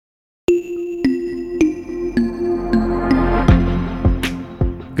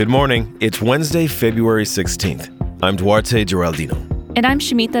Good morning. It's Wednesday, February 16th. I'm Duarte Geraldino. And I'm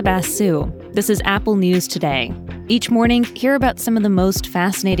Shamita Basu. This is Apple News Today. Each morning, hear about some of the most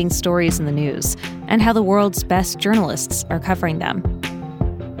fascinating stories in the news and how the world's best journalists are covering them.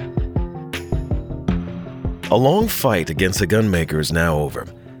 A long fight against the gun maker is now over.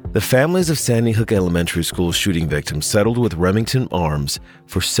 The families of Sandy Hook Elementary School shooting victims settled with Remington Arms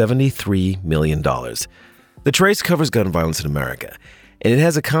for $73 million. The Trace covers gun violence in America, and it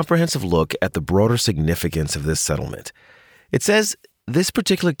has a comprehensive look at the broader significance of this settlement. It says this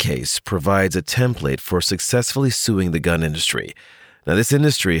particular case provides a template for successfully suing the gun industry. Now, this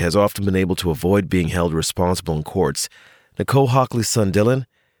industry has often been able to avoid being held responsible in courts. Nicole Hockley's son, Dylan,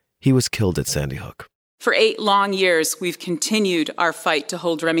 he was killed at Sandy Hook. For 8 long years, we've continued our fight to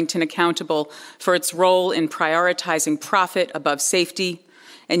hold Remington accountable for its role in prioritizing profit above safety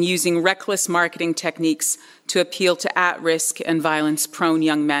and using reckless marketing techniques to appeal to at-risk and violence-prone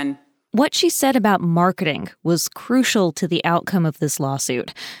young men. What she said about marketing was crucial to the outcome of this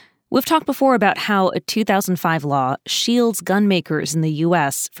lawsuit. We've talked before about how a 2005 law shields gun makers in the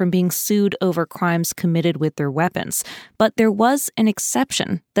U.S. from being sued over crimes committed with their weapons. But there was an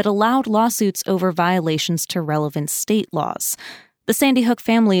exception that allowed lawsuits over violations to relevant state laws. The Sandy Hook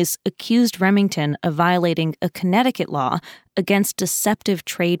families accused Remington of violating a Connecticut law against deceptive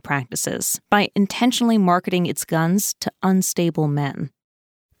trade practices by intentionally marketing its guns to unstable men.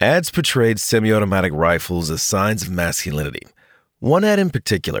 Ads portrayed semi-automatic rifles as signs of masculinity. One ad in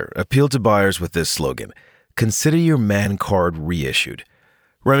particular appealed to buyers with this slogan, "Consider your man card reissued."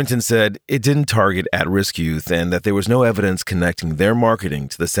 Remington said it didn't target at-risk youth and that there was no evidence connecting their marketing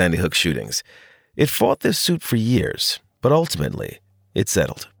to the Sandy Hook shootings. It fought this suit for years, but ultimately, it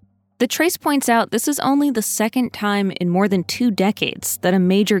settled. The Trace points out this is only the second time in more than 2 decades that a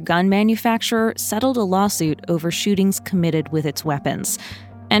major gun manufacturer settled a lawsuit over shootings committed with its weapons.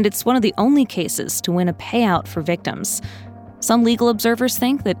 And it's one of the only cases to win a payout for victims. Some legal observers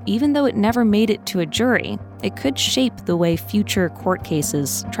think that even though it never made it to a jury, it could shape the way future court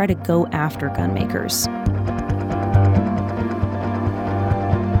cases try to go after gun makers.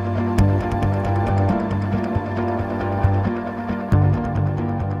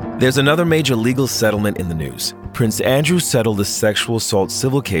 There's another major legal settlement in the news. Prince Andrew settled a sexual assault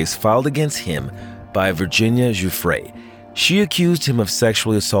civil case filed against him by Virginia Giuffre. She accused him of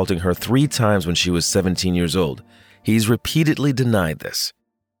sexually assaulting her 3 times when she was 17 years old. He's repeatedly denied this.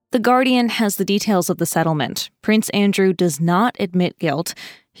 The Guardian has the details of the settlement. Prince Andrew does not admit guilt.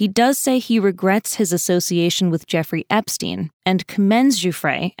 He does say he regrets his association with Jeffrey Epstein and commends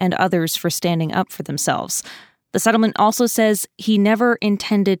Giuffre and others for standing up for themselves. The settlement also says he never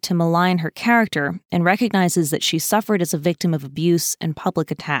intended to malign her character and recognizes that she suffered as a victim of abuse and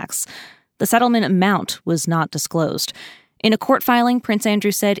public attacks. The settlement amount was not disclosed. In a court filing, Prince Andrew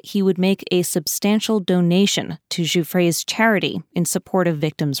said he would make a substantial donation to Giuffre's charity in support of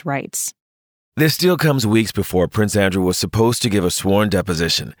victims' rights. This deal comes weeks before Prince Andrew was supposed to give a sworn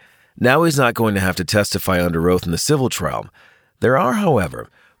deposition. Now he's not going to have to testify under oath in the civil trial. There are, however,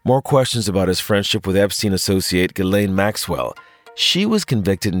 more questions about his friendship with Epstein associate Ghislaine Maxwell. She was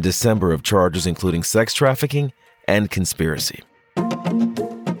convicted in December of charges including sex trafficking and conspiracy.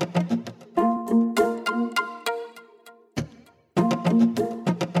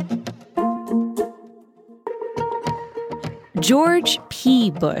 George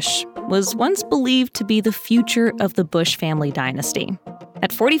P. Bush was once believed to be the future of the Bush family dynasty.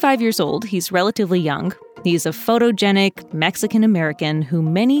 At 45 years old, he's relatively young. He's a photogenic Mexican-American who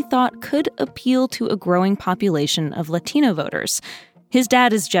many thought could appeal to a growing population of Latino voters. His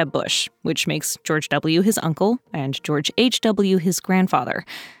dad is Jeb Bush, which makes George W. his uncle and George H.W. his grandfather.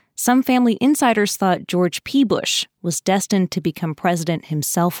 Some family insiders thought George P. Bush was destined to become president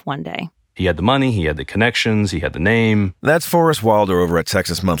himself one day. He had the money, he had the connections, he had the name. That's Forrest Wilder over at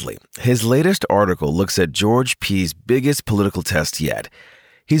Texas Monthly. His latest article looks at George P.'s biggest political test yet.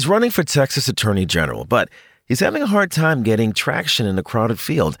 He's running for Texas Attorney General, but he's having a hard time getting traction in a crowded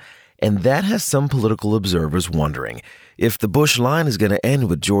field. And that has some political observers wondering if the Bush line is going to end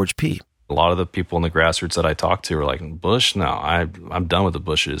with George P. A lot of the people in the grassroots that I talked to were like, Bush? No, I'm done with the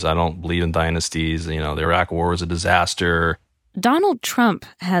Bushes. I don't believe in dynasties. The Iraq War was a disaster. Donald Trump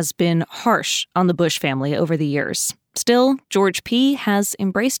has been harsh on the Bush family over the years. Still, George P. has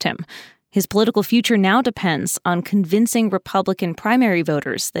embraced him. His political future now depends on convincing Republican primary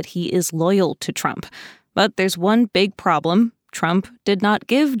voters that he is loyal to Trump. But there's one big problem. Trump did not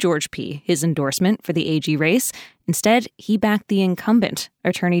give George P. his endorsement for the AG race. Instead, he backed the incumbent,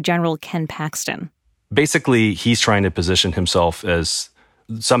 Attorney General Ken Paxton. Basically, he's trying to position himself as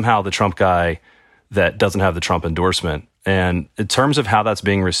somehow the Trump guy that doesn't have the Trump endorsement. And in terms of how that's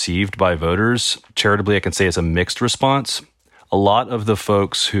being received by voters, charitably, I can say it's a mixed response. A lot of the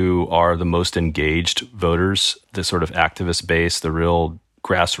folks who are the most engaged voters, the sort of activist base, the real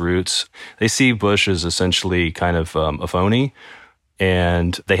grassroots, they see Bush as essentially kind of a phony,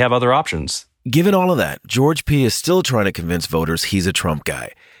 and they have other options. Given all of that, George P. is still trying to convince voters he's a Trump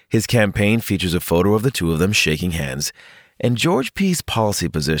guy. His campaign features a photo of the two of them shaking hands, and George P.'s policy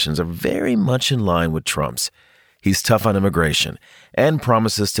positions are very much in line with Trump's. He's tough on immigration and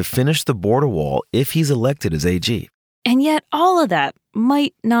promises to finish the border wall if he's elected as AG. And yet all of that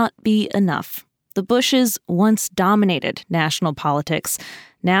might not be enough. The Bushes once dominated national politics.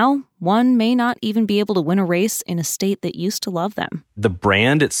 Now, one may not even be able to win a race in a state that used to love them. The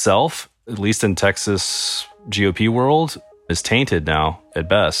brand itself, at least in Texas GOP world, is tainted now at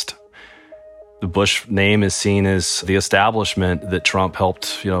best. The Bush name is seen as the establishment that Trump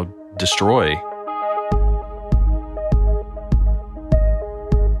helped, destroy.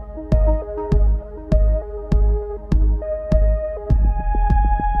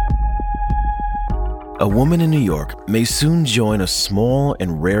 A woman in New York may soon join a small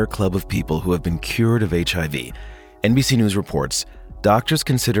and rare club of people who have been cured of HIV. NBC News reports, doctors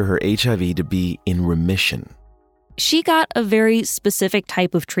consider her HIV to be in remission. She got a very specific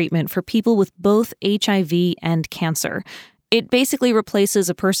type of treatment for people with both HIV and cancer. It basically replaces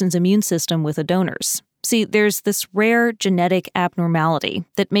a person's immune system with a donor's. See, there's this rare genetic abnormality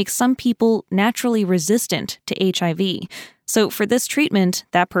that makes some people naturally resistant to HIV. So for this treatment,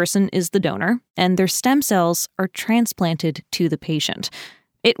 that person is the donor, and their stem cells are transplanted to the patient.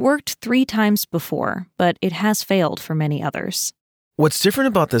 It worked 3 times before, but it has failed for many others. What's different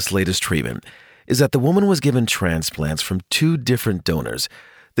about this latest treatment is that the woman was given transplants from 2 different donors.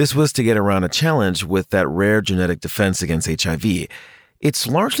 This was to get around a challenge with that rare genetic defense against HIV. It's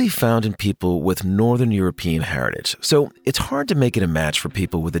largely found in people with Northern European heritage, so it's hard to make it a match for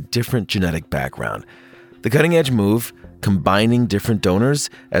people with a different genetic background. The cutting-edge move, combining different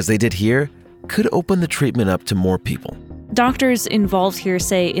donors, as they did here, could open the treatment up to more people. Doctors involved here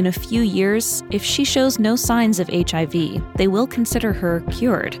say in a few years, if she shows no signs of HIV, they will consider her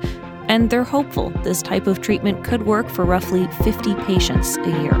cured. And they're hopeful this type of treatment could work for roughly 50 patients a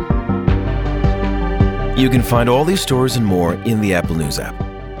year. You can find all these stories and more in the Apple News app.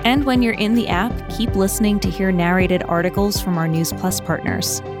 And when you're in the app, keep listening to hear narrated articles from our News Plus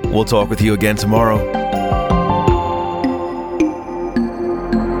partners. We'll talk with you again tomorrow.